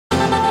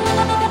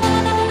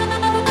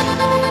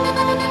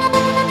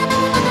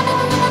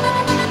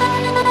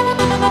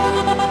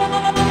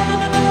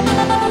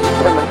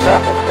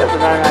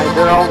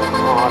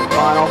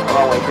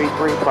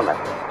33 Plymouth.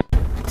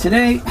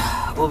 Today,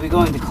 we'll be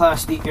going to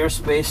Class D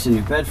Airspace in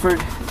New Bedford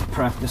to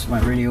practice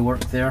my radio work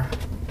there.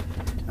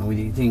 And we'll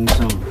be doing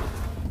some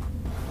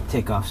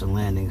takeoffs and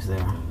landings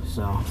there.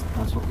 So,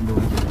 that's what we're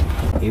doing today.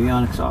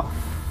 Avionics off,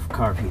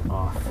 carb heat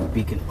off,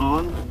 beacon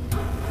on,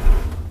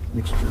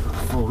 mixture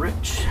full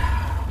rich,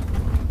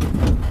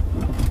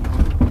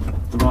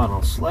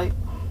 throttle slight,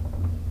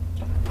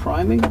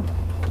 priming,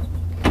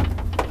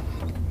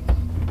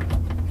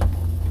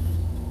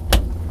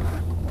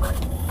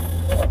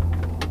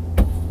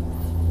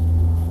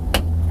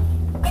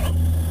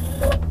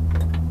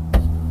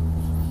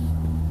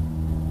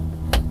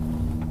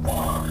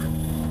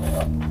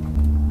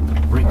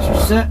 brakes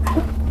are set,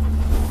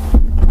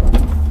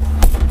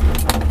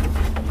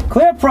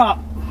 clear prop.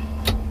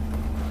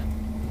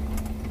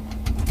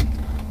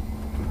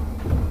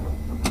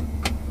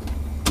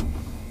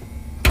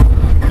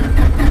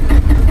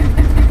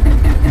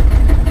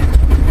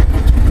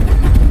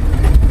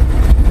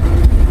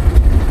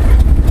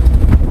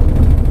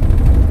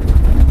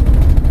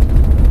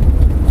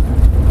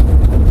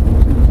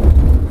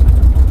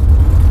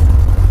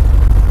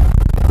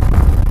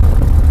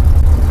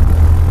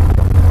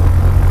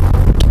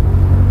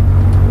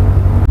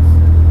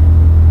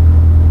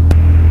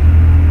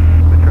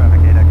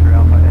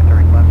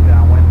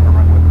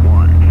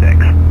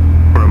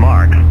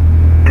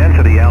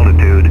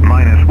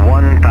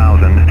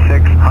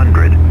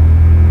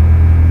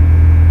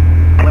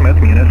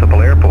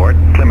 Municipal Airport,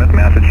 Plymouth,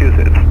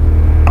 Massachusetts.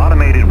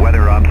 Automated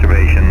weather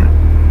observation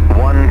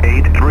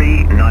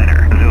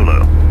 1839er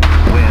Zulu.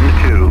 Wind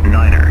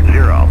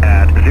 290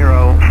 at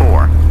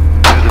 04.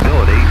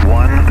 Visibility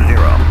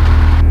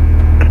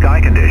 10. Sky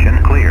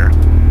condition clear.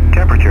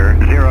 Temperature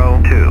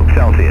 02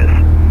 Celsius.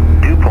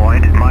 Dew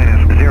point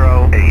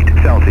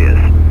 -08 Celsius.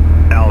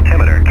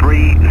 Altimeter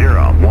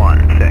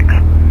 3016.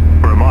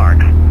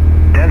 Remarks.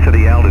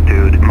 Density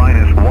altitude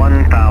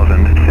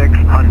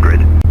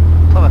 -1600.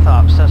 Plymouth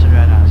Ops, Cessna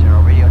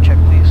 990, radio check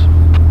please.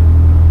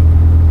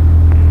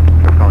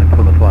 We're calling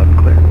Plymouth loud and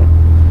clear.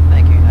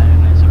 Thank you,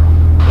 990.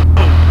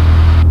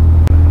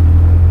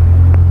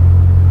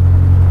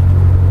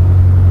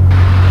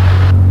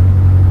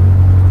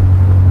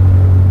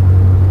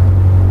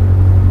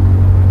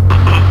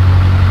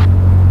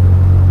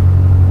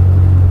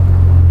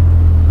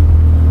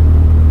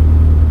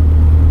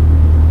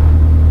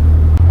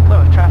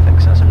 Plymouth traffic,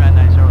 Cessna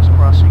 990 is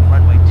crossing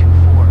runway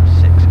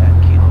 246 at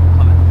Kilo,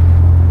 Plymouth.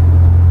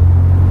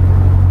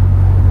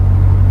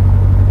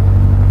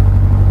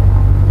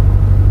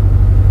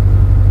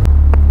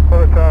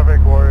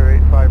 Traffic, Warrior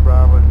 85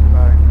 Bravo,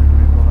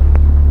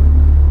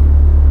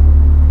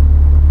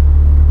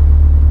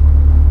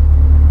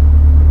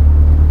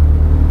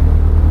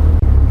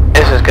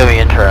 This is going to be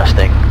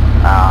interesting.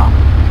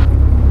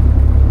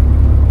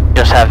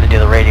 Just having to do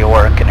the radio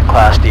work in a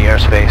Class D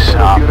airspace.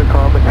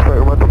 Unicom,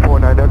 Instructor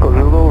 149 Echo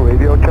Zulu,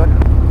 radio check.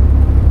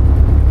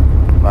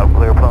 Loud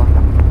clear, phone.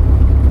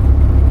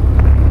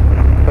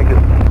 Thank you. A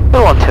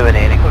little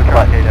intimidating, but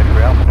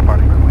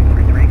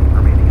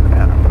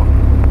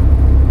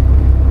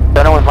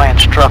done it with my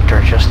instructor,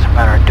 it's just a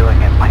matter of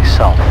doing it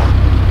myself.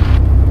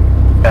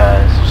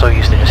 I'm so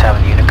used to just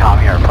having the Unicom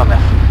here at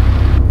Plymouth.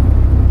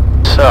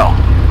 So,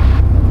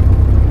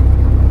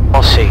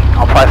 we'll see.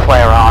 I'll probably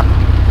fly around,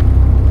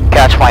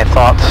 catch my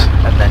thoughts,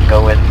 and then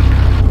go in,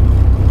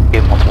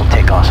 do multiple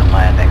takeoffs and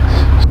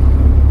landings.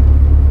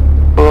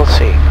 We'll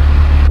see.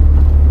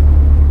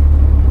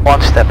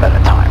 One step at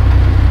a time.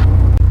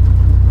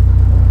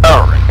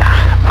 Alright,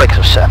 brakes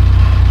are set.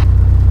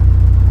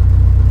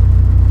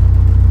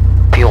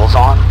 Fuel's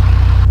on.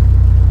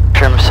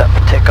 Trim set for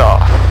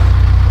takeoff.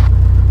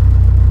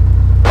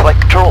 Flight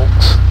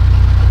controls.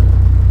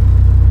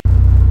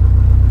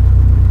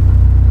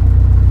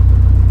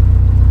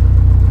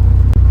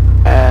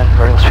 And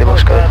vertical speed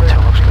looks good.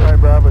 Tail looks good.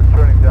 Bravo is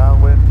turning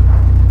downwind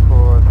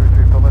for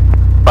 33 Plymouth.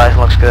 Horizon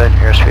looks good.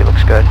 Airspeed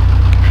looks good.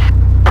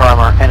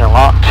 Primer in and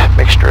locked.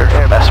 Mixture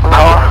for best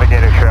power.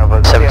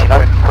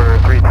 1700. For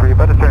 33,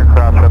 about to turn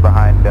cross right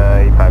behind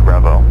 85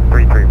 Bravo.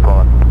 33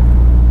 Plymouth.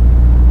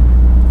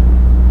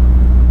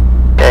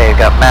 Okay, you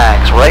got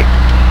mags right.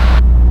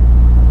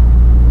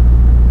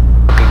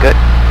 Looking good.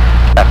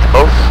 Back to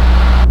both.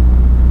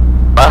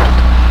 Left.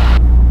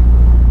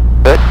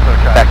 Good.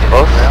 Back to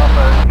both.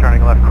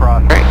 Turning left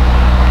cross. Great.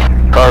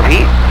 Carb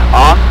heat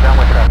on.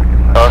 Downwind traffic.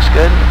 Looks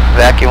good.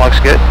 Vacuum looks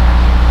good.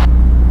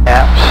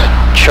 Apps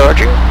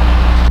charging.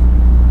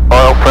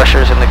 Oil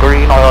pressures in the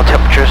green. Oil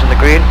temperatures in the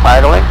green.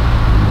 Idling.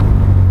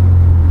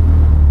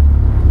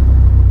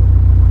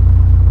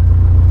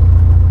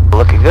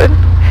 Looking good.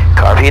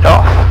 Carb heat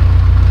off.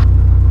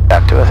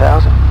 Back to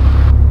 1000.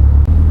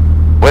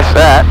 With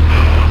that,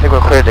 I think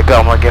we're cleared to go.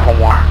 I'm going to give one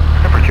more.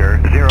 Temperature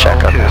 02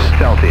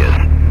 Celsius.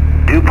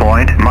 Dew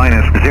point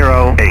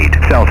 -08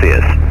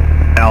 Celsius.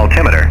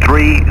 Altimeter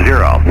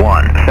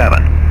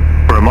 3017.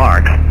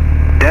 Remarks.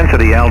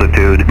 Density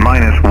altitude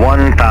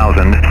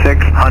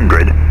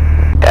 -1600.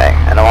 Okay,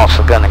 and I'm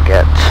also going to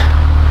get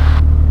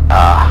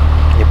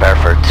New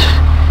Bedford's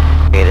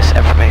latest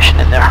information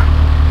in there.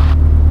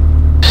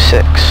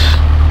 6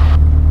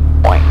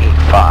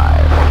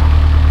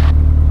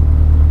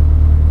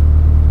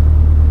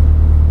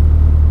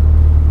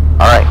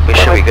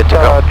 good to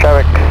go.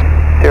 Traffic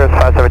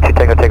 0572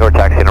 Tango Tango,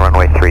 taxi to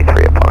runway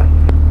 33 at Plymouth.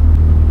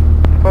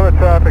 Plymouth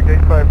traffic,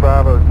 85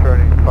 Bravo is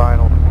turning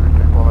final to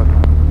Plymouth.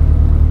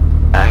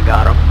 I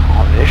got him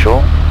on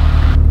visual.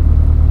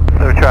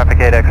 So traffic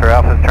 8X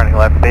Alpha is turning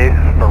left base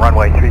for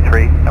runway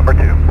 33, number 2,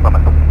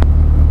 Plymouth.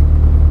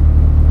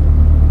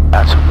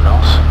 That's something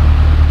else.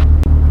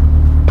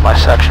 My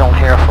sectional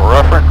here for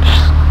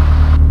reference.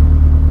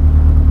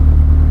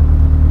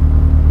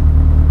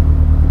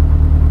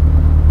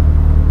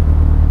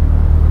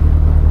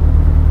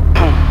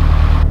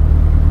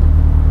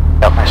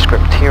 Got my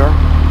script here.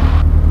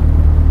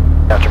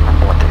 Have to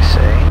remember what they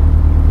say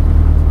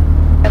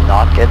and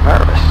not get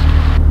nervous.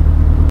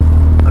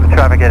 So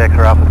traffic 8X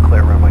Alpha is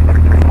clear, runway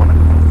 33, Plymouth.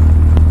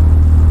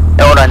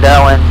 No one on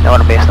Darwin, no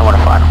one on base, no one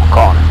on final.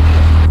 Calling it.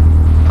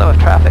 Plymouth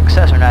traffic,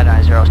 Cessna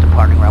 990 is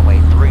departing runway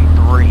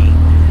 33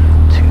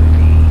 to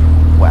the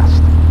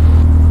west.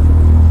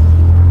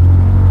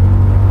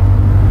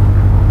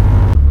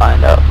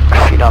 Lined up,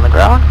 feet on the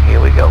ground,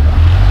 here we go.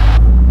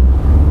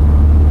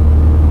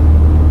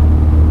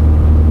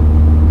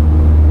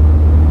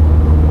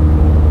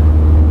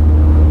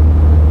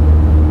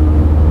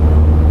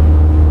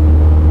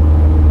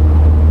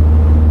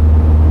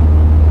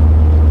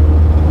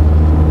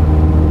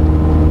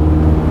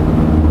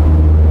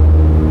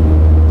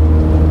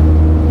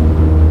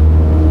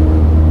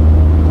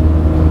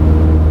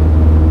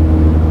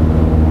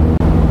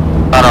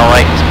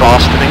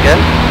 Boston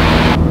again.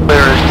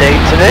 Clear as day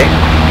today.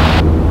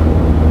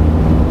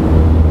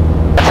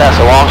 That's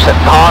a long set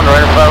pond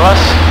right in front of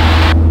us.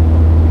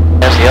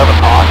 There's the other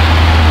pond.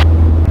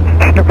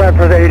 New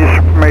Bedford 80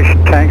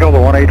 information Tango,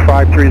 the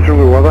 1853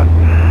 Zulu weather.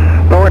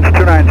 Low winds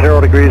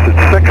 290 degrees at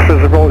 6,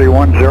 visibility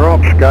 10,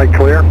 sky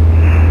clear.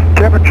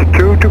 Temperature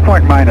 2, dew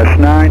point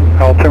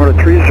 -9, altimeter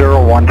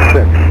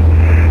 3016.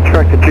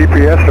 Expect the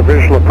GPS, a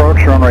visual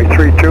approach, runway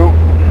 32.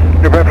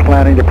 New Bedford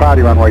landing,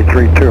 departing runway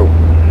 32.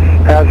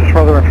 Hazardous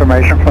weather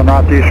information from the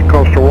northeast and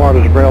coastal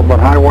waters available on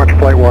High Watch,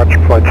 Flight Watch,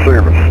 and Flight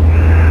Service.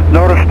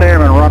 Notice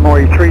name and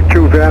runway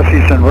 32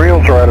 VATSIM and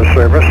Reels are out of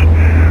service.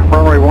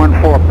 Runway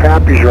 14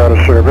 Pappies are out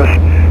of service.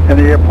 And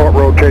the airport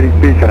rotating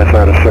beacon is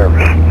out of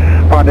service.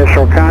 Upon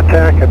initial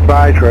contact,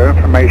 advise for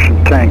information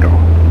Tango.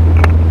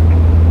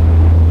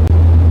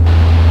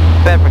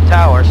 Bedford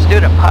Tower,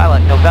 student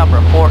pilot, November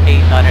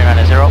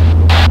 489990.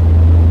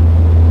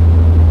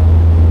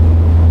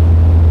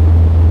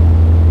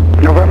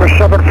 November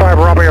 75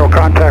 Romeo,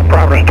 contact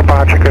Providence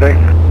departure, good day.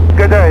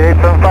 Good day,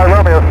 875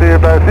 Romeo, see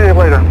you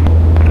later.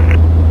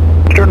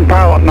 Student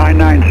pilot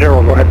 990,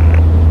 go ahead.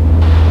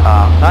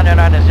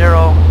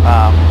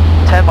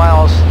 990, 10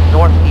 miles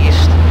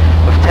northeast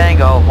with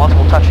Tango,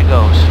 multiple touch and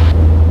goes.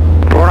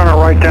 We're on a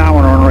right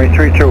downwind, runway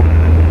 32.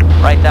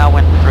 Right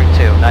downwind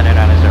 32,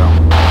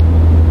 990.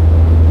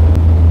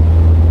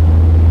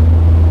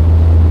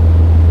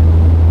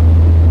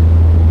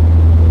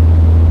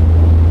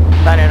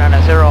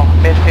 990,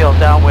 midfield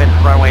downwind,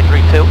 runway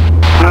 32.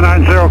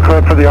 990,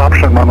 cleared for the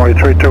option, runway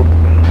 32.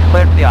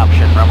 Cleared for the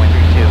option, runway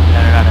 32,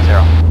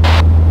 990.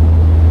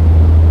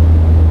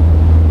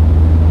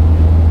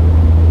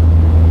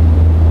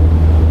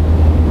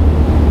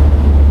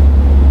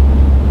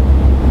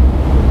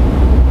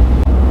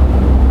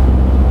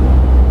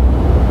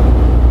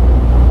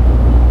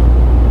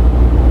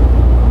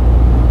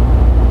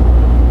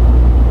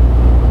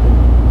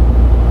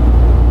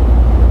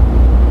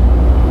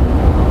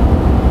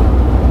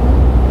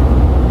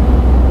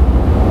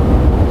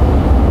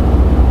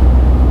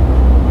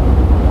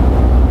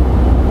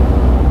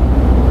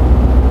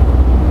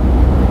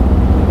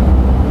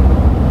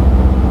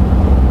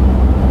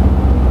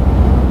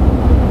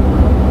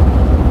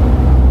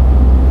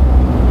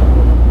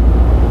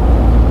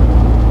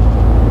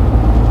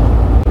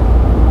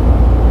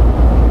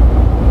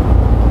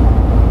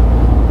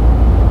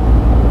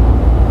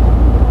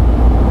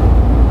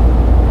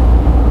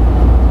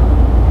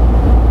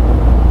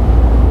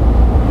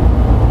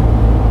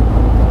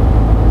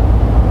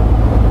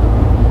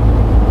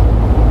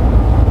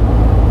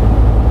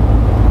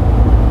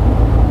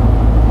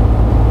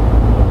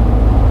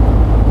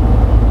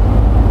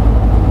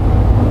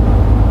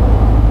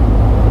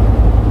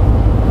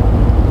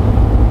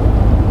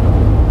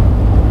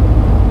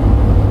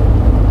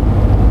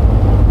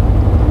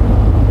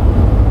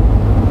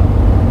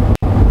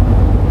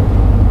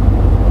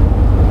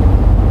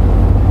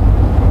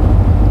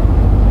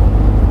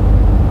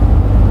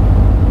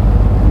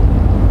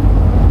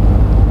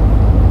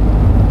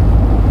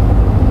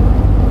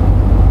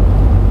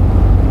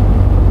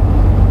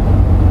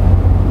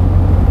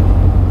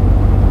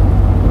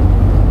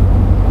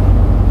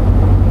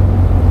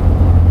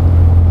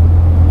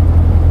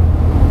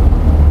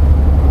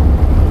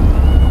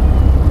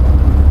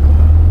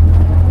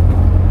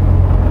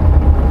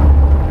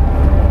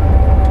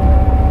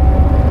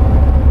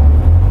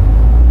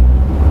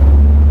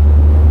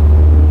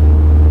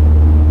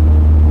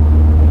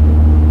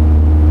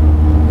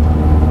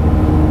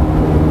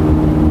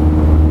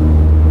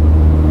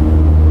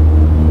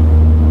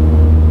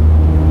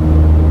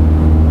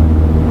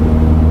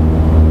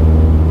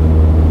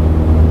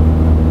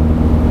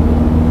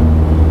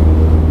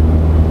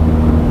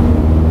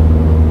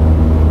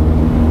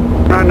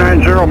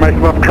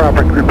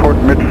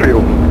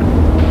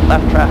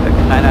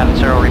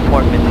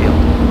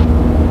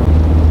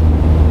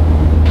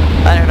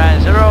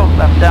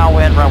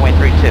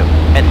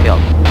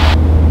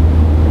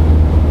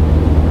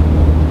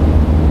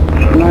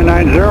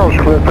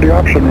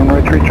 option,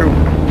 runway 32.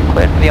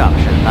 Cleared for the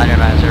option,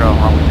 990,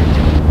 runway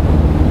 32.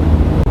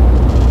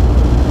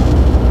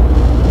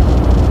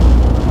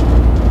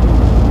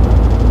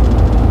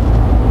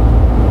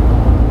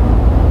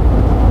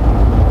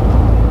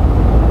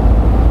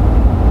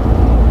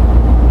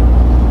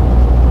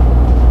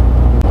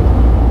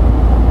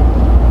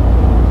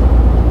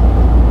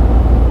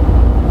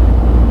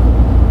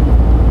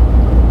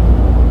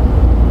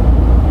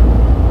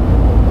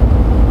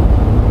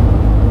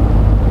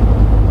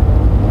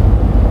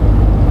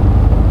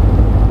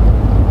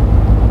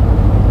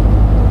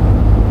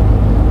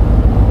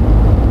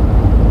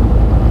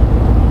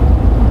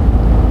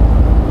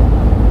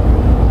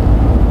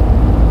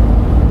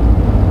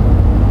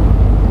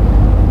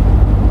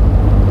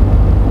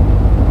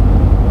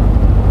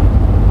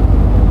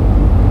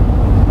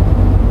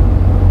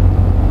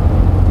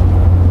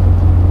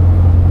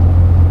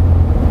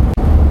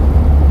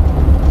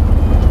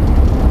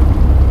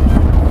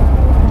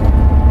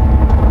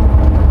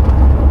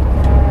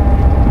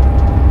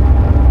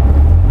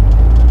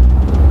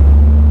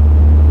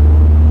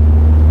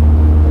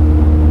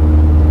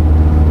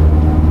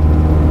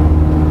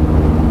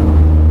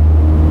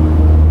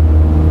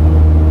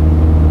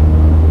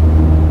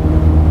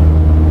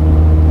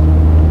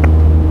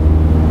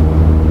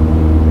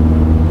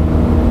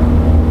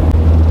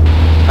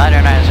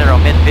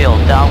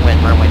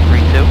 Downwind, runway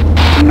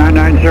 32.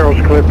 990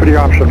 is clear for the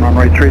option,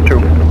 runway 32.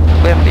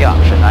 Clear for the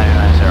option,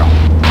 990.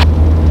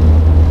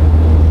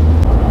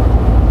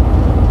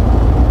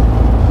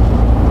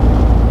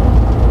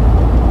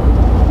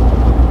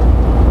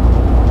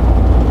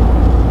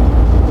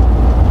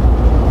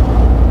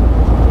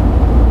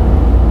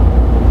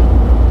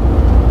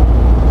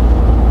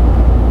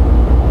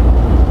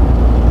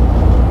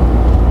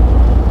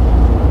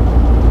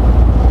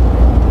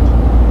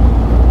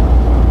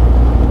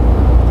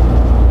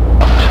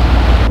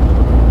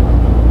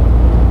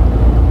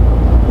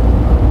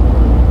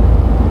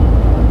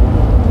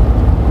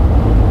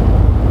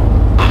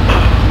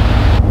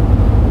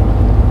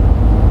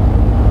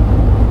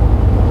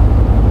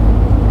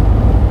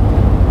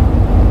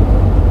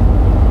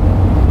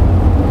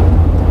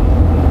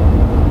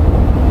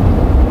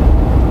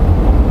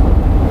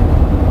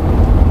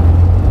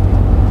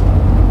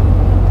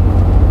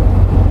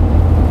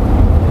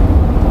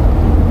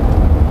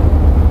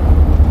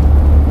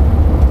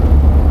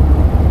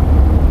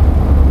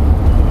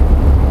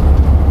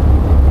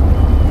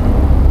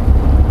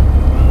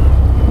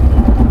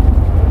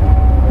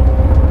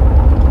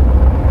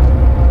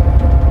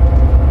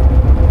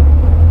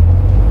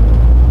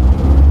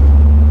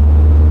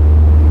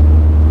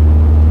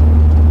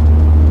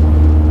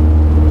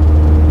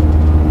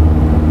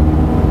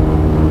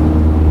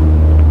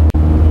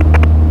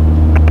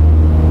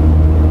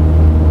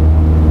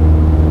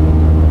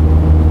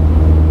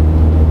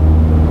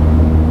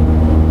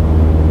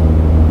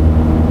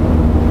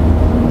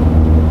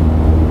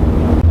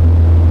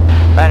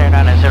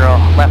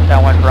 Left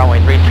downwind, runway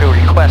 32,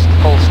 request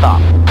full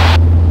stop.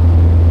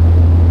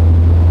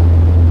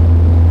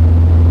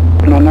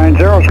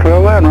 990 is clear to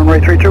land, runway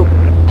 32.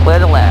 Clear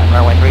to land,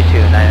 runway 32,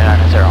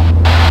 990.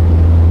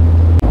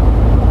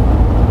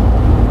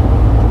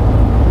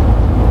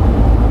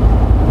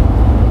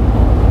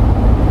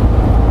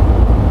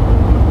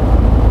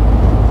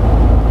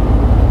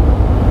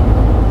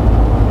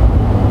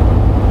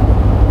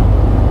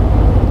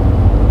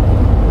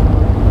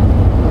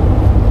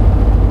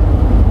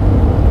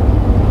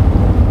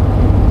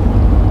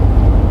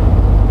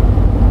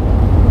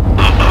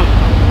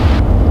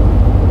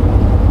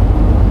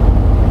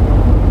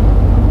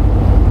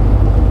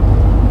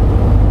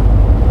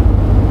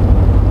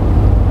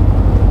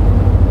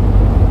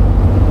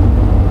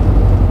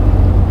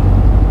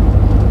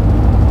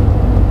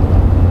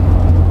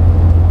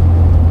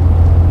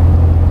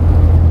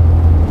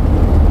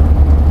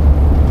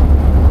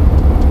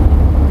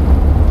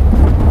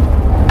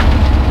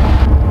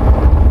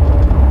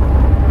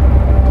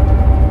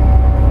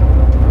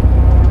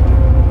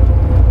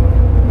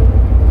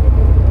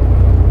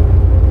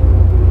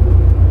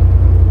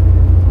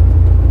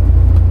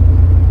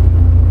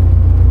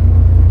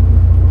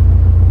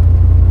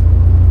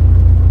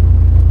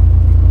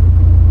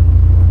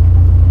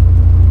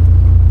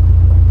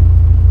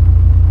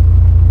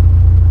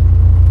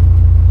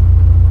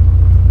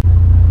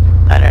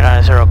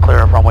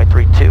 Clear of runway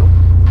 32.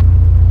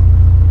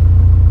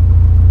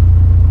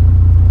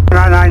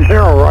 990,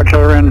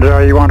 roger, and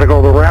you want to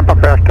go the ramp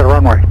up back to the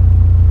runway?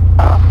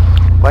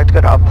 Like to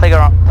go to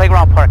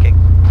playground parking.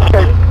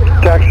 Okay,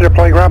 taxi to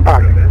playground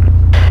parking.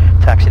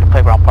 Taxi to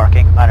playground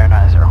parking,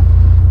 990.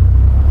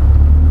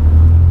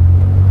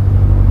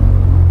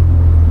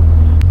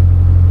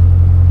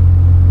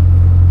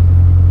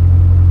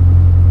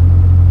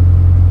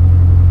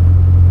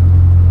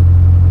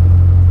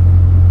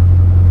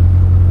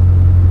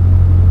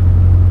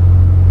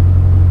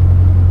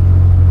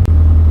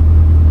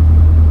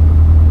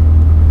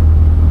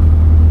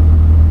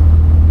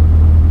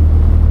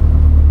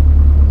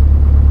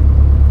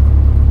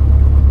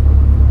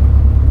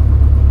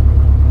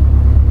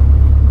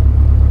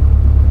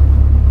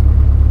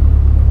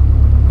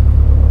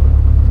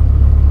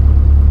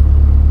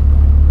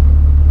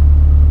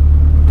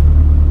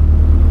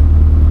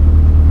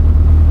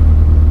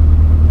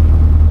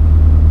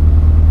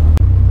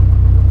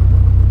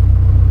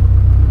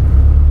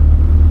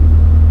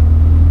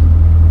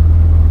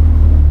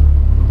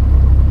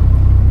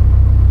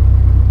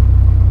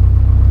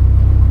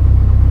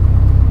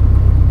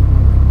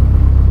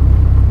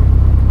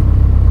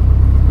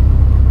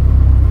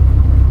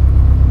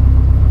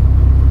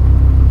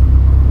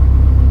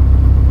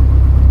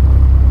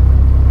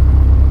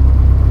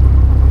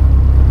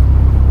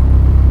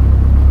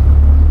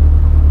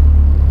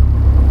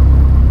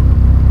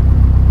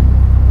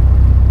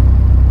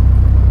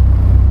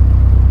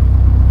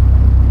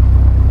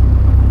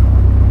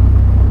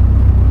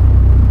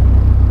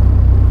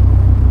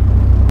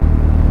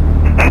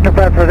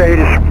 to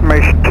 80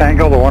 information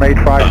Tango, the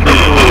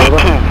 18530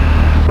 weather.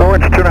 Low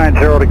winds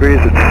 290 degrees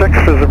at 6,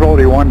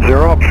 visibility 10,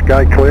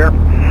 sky clear.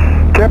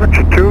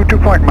 Temperature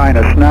 2.-9,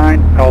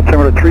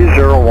 altimeter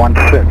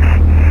 3016.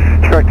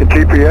 Expected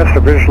GPS, a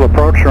visual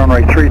approach,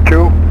 runway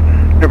 32.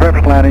 New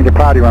Bedford landing,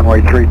 departing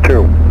runway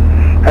 32.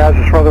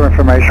 Hazardous weather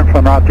information for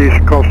the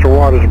northeast coastal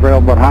waters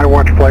available on High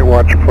Watch, Flight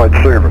Watch, and Flight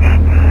Service.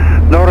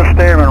 Notice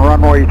name and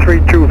runway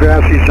 32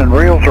 VATSIM and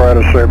Reels are out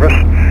of service.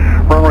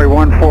 Runway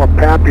 14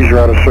 Pappies are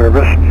out of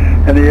service.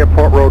 And the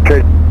airport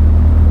rotate.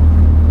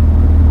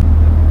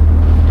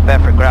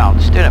 Bedford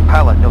ground, student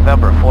pilot,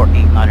 November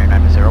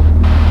 48990.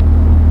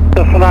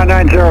 That's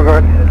 990, go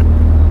ahead.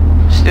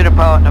 Student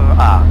pilot,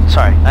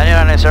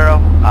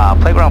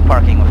 990, playground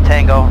parking with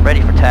Tango, ready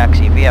for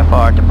taxi,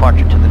 VFR,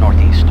 departure to the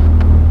northeast.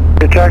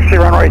 It's taxi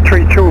runway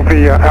 32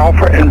 via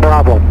Alpha and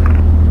Bravo.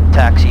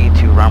 Taxi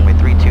to runway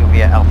 32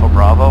 via Alpha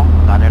Bravo,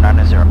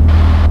 990.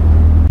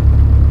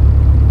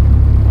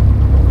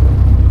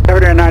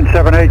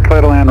 978,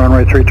 clear to land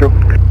runway 32.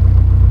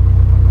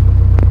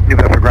 New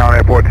Bedford ground,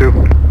 airport 2.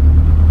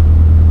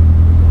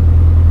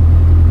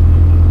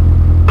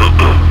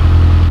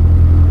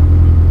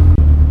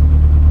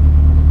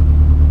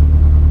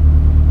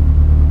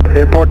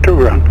 Airport 2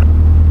 ground.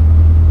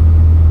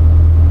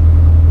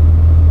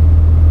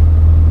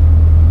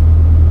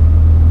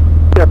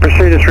 Yeah,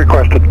 proceed as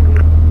requested.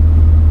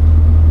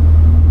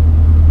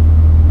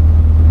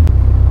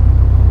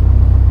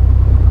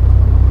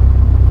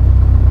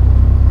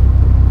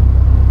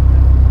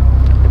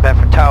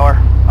 Bedford Tower,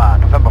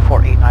 November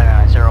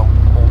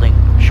 48990, holding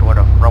short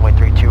of runway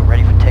 32,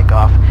 ready for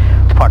takeoff,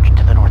 departure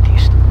to the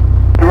northeast.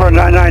 Number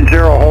 990,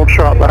 hold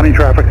short, landing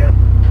traffic.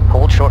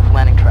 Hold short for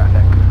landing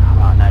traffic,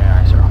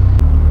 990.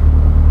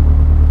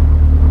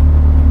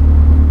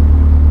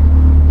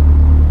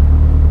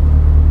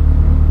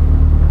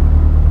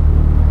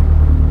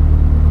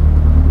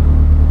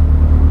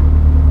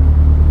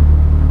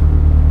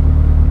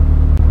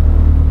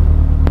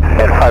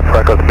 And 5 for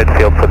Echo's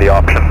midfield for the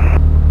option.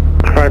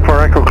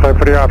 54 Echo, clear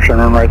for the option,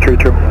 runway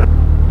 32.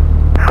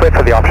 Clear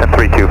for the option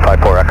 32,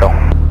 54 Echo.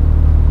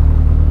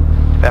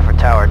 Bedford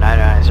Tower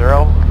 990,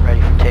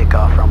 ready for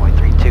takeoff, runway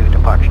 32,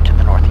 departure to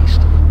the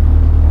northeast.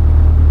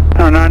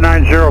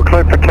 990,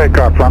 clear for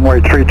takeoff,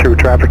 runway 32,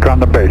 traffic on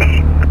the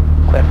base.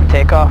 Clear for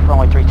takeoff,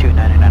 runway 32,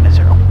 990.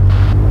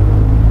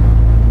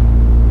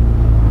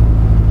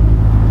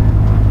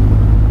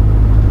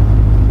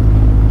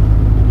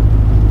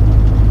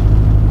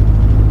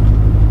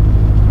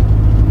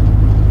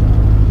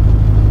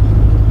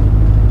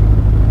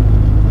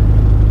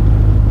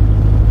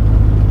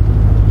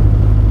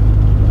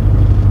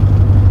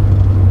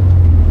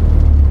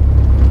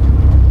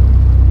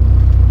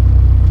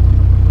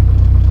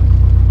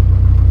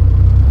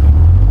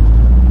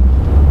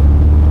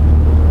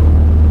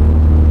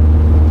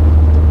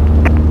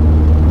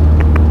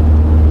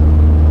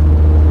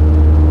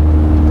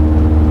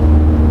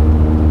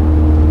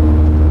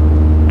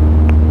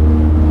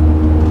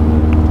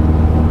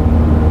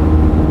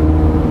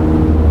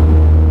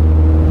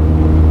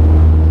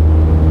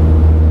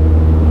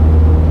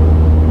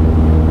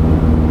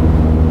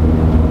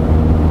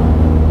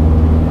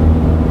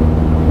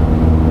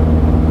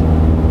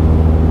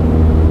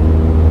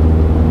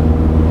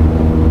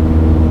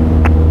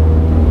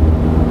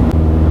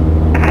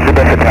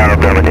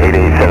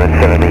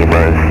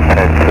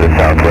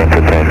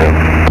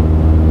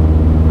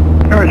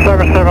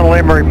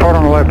 Report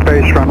on the left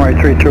base, runway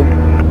 32.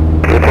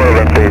 Report on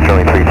left base,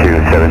 runway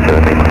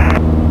 3277 Lima.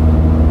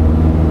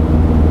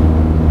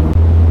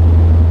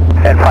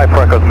 And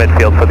 54 Echo's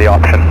midfield for the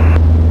option.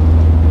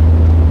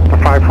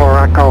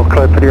 54 Echo,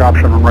 clear for the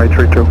option, runway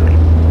 32.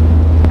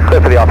 Clear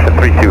for the option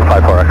 32,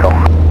 54 Echo.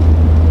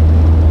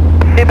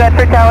 New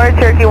Bedford Tower,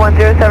 Turkey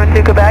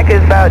 1072 Quebec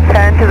is about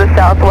 10 to the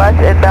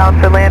southwest, inbound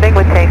for landing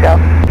with Tango.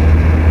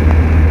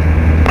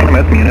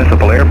 Plymouth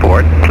Municipal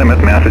Airport,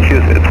 Plymouth,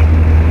 Massachusetts.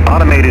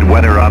 Automated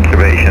weather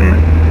observation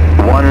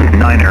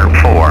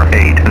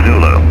 1948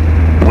 Zulu.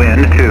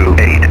 Wind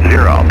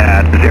 280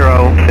 at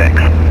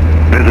 06.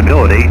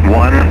 Visibility 10.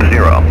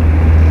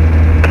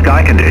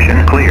 Sky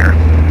condition clear.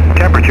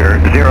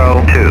 Temperature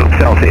 02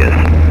 Celsius.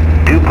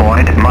 Dew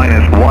point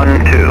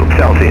 -12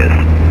 Celsius.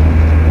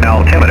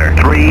 Altimeter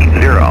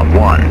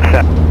 301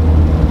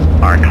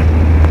 marks.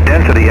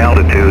 Density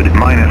altitude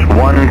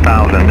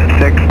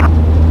 -1006.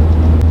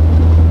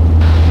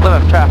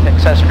 Plymouth traffic,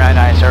 Cessna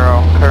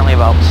 990, currently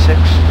about 6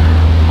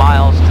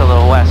 miles to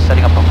the west,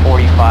 setting up a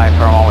 45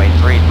 for runway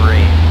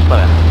 33,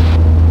 Plymouth.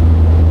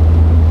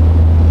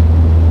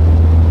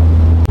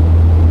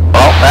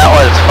 Well, that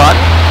was fun,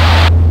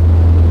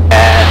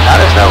 and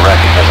not as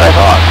nerve-wracking as I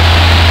thought.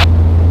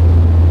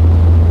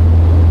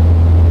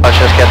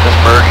 Let's just get this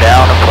bird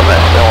down to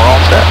Plymouth, and we're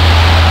all set.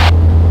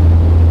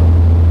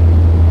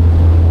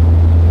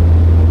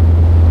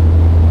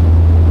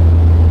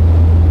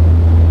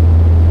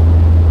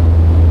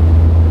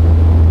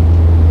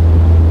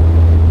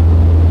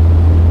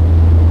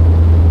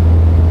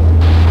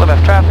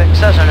 Traffic,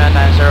 Cessna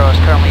 990 is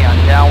currently on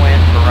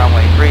downwind for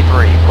runway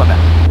 33,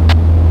 Plymouth.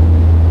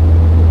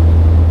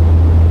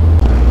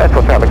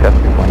 Bedford traffic, that's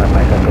 2.9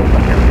 Echo,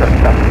 from here, start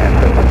south to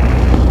Mansfield.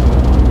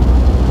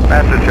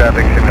 Massive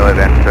traffic, simulate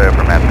enter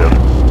for Mansfield.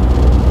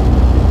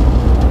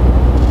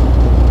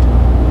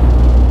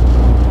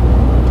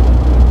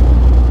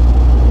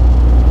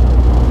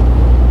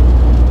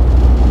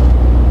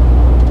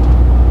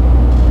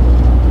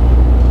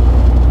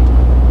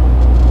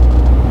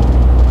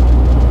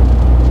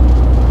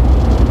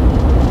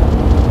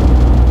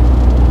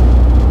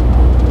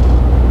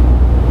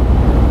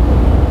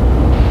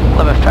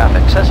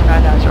 Cessna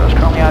 990 is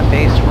currently on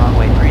base,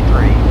 runway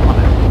 33,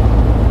 Plymouth.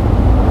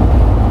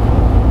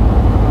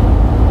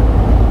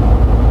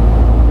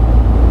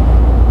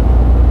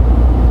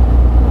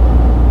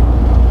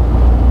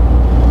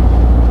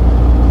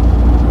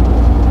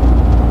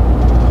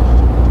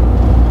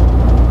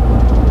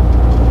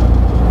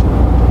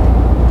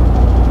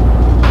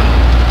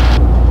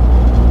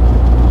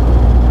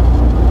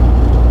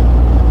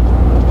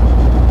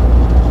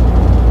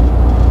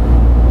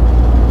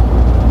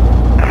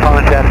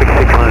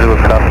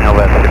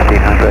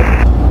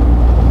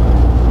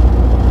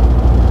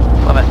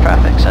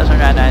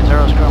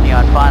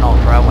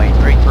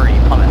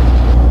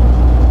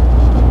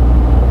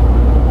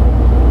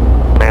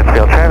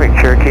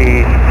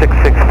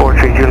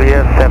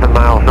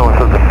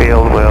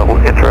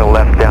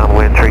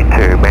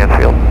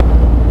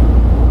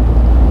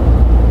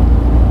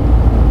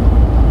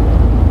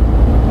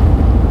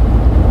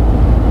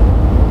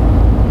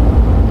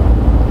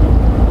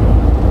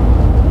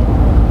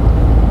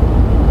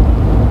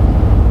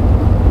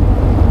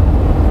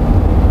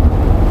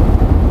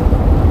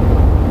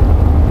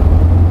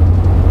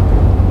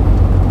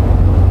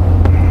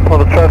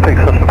 Traffic,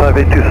 Cessna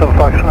 5827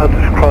 Foxtrot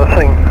is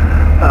crossing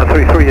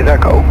 33 at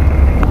Echo.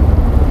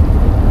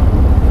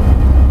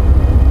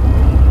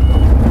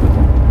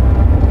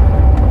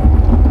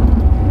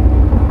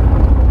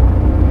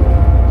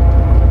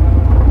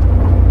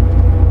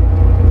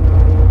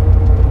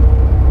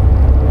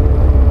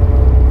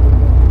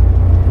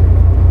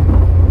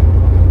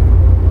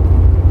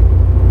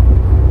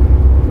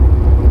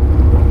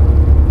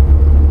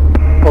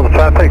 Well, the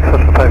traffic,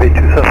 Cessna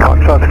 5827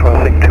 Foxtrot is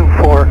crossing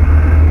 24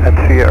 at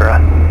Sierra,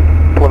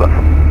 Plymouth.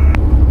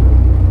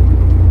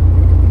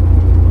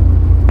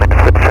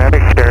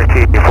 Traffic,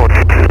 Cherokee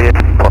 42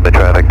 Plymouth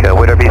traffic,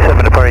 winner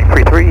V7 departing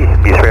 33,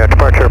 B3 out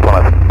departure,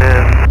 Plymouth.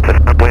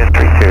 And wind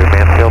 32,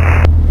 Mansfield.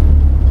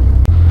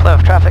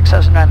 Plymouth traffic,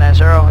 Cessna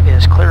 990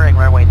 is clearing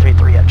runway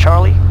 33 at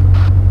Charlie.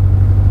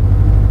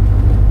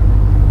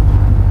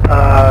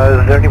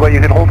 Is there any way you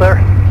can hold there?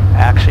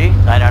 Actually,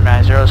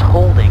 9090 is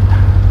holding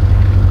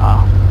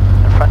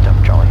in front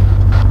of Charlie.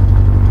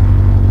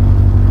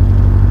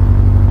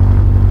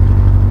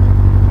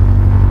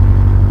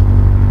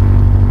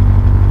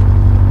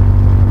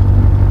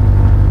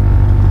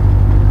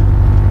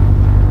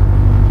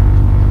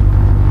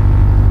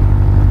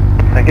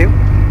 Thank you.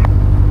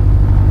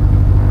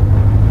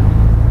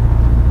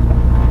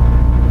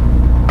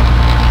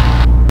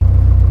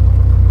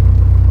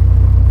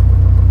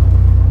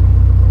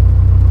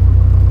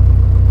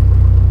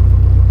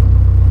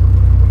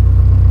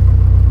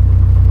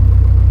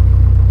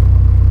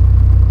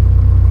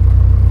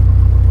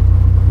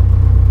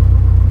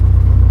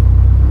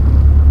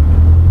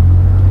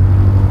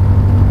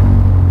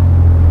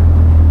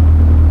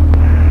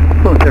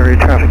 Military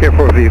traffic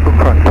airport vehicle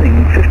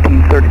crossing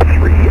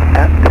 1533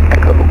 at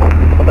Echo.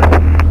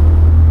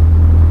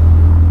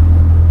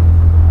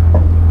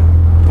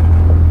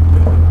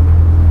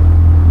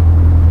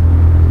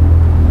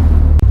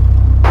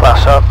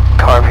 Class up,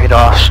 carb heat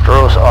off,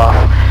 strows off.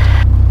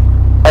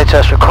 Light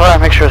test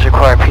required, make sure it's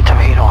required,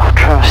 P-time heat off,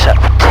 trim set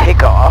for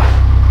takeoff.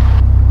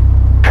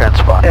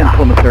 Transponder.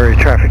 And Military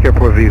traffic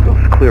airport vehicles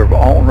clear of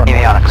all runways.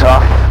 Avionics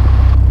off.